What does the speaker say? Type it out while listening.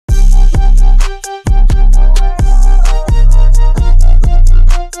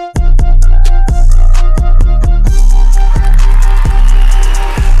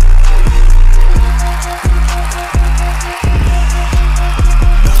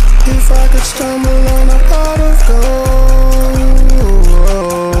If I could stumble on a pot of gold,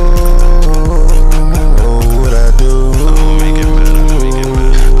 what would I do? I will make it better, make it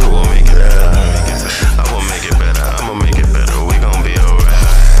better. I will make it better, I will make it better. I'ma make it better. We gon' be alright.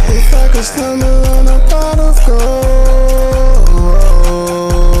 If I could stumble on a pot of gold,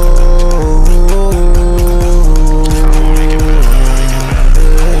 I will make it better, make it better. I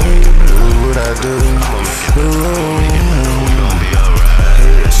will make it better. what would I do? I'ma make it better, I will make it better. We gon' be alright.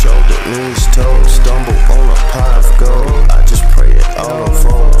 Head, shoulder, knees, toes, stumble on a pot of gold. I just pray it all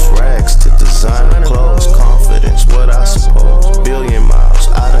unfolds. Rags to designer clothes, confidence, what I suppose. Billion miles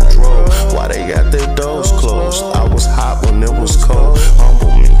I done drove. Why they got their doors closed? I was hot when it was cold.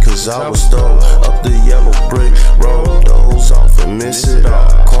 Humble me, cause I was stole up the yellow brick road. Doze off and miss it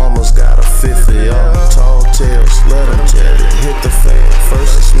all. Karma's got a fit for y'all. Tall tales, let them tell it. Hit the fan,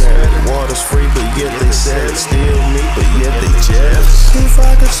 first it's married. Water's free, but yet they said it. Still me, but yet they jealous. If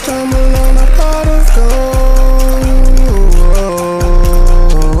I could stumble on a pot of gold,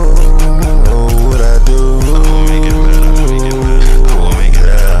 what would I do? I will make it better, make it better. I will make it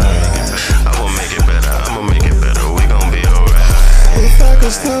better, make it better. I will make it better. I'ma make it better. We gon' be alright. If I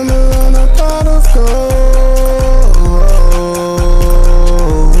could stumble on a pot of gold,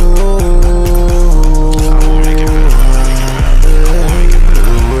 I will make it better, make it better. I will make it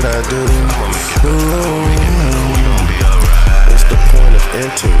better. what would I do? I'ma make it better, I will make it better. We gon' be alright. It's the point of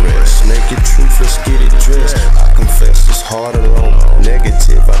interest. Naked truth, let's get it dressed. I confess it's hard alone.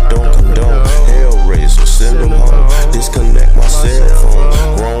 Negative, I don't condone. Hellraiser, send them home. Disconnect my cell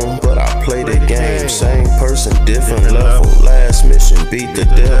phone. Grown, but I play the game. Same person, different level. Last mission, beat the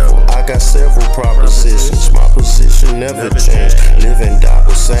devil. I got several propositions. My position never changed. Live and die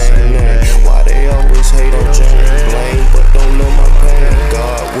with same name. Why they always hate on Jane? Blame, but don't know my pain.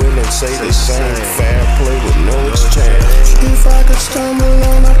 God willing, say the same. Fair play with no exchange. If I could stumble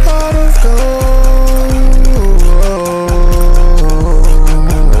on a pot of gold,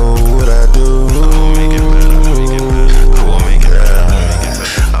 what would I do? I will make it better, make it better. I will make it better, make it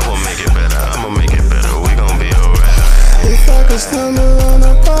better. I will make it better. I'ma make it better. We gon' be alright. If I could stumble on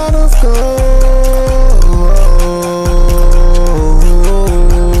a pot of gold.